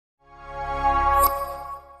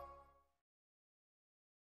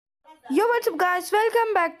Yo, what's up guys,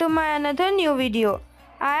 welcome back to my another new video.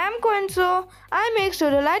 I am Quenso. I make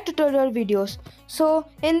Studio Lite tutorial videos. So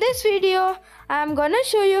in this video I am gonna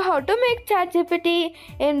show you how to make ChatGPT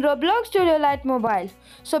in Roblox Studio Lite Mobile.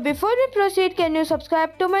 So before we proceed, can you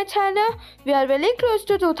subscribe to my channel? We are very close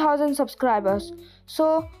to 2000 subscribers.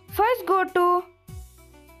 So first go to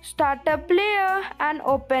Startup Player and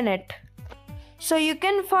open it. So you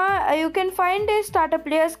can find a Startup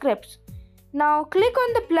Player scripts. Now click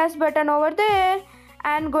on the plus button over there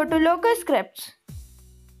and go to local scripts.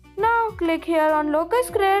 Now click here on local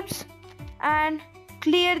scripts and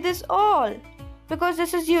clear this all because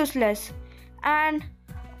this is useless, and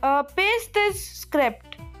paste this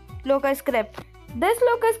script, local script. This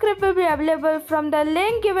local script will be available from the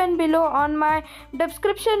link given below on my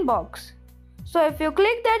description box. So if you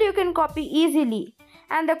click that, you can copy easily,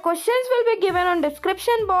 and the questions will be given on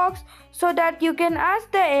description box so that you can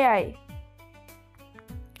ask the AI.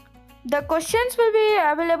 The questions will be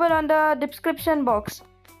available on the description box.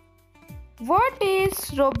 What is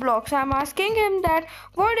Roblox? I am asking him that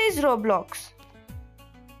what is Roblox?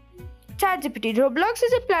 ChatGPT. Roblox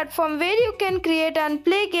is a platform where you can create and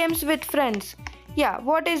play games with friends. Yeah,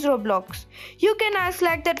 what is Roblox? You can ask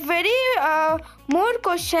like that very more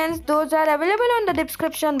questions. Those are available on the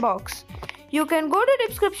description box. You can go to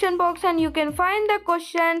description box and you can find the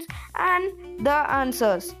questions and the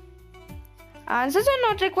answers. Answers are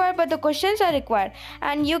not required, but the questions are required,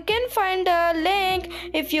 and you can find a link.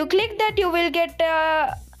 If you click that, you will get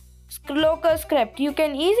a local script. You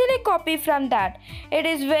can easily copy from that. It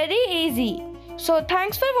is very easy. So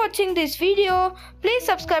thanks for watching this video. Please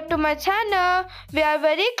subscribe to my channel. We are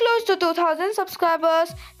very close to 2000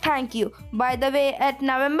 subscribers. Thank you. By the way, at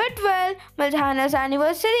November 12, Malhana's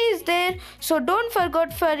anniversary is there, so don't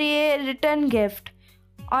forget for a return gift.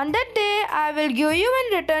 On that day, I will give you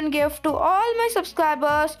a return gift to all my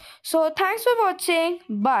subscribers. So thanks for watching.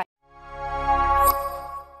 Bye.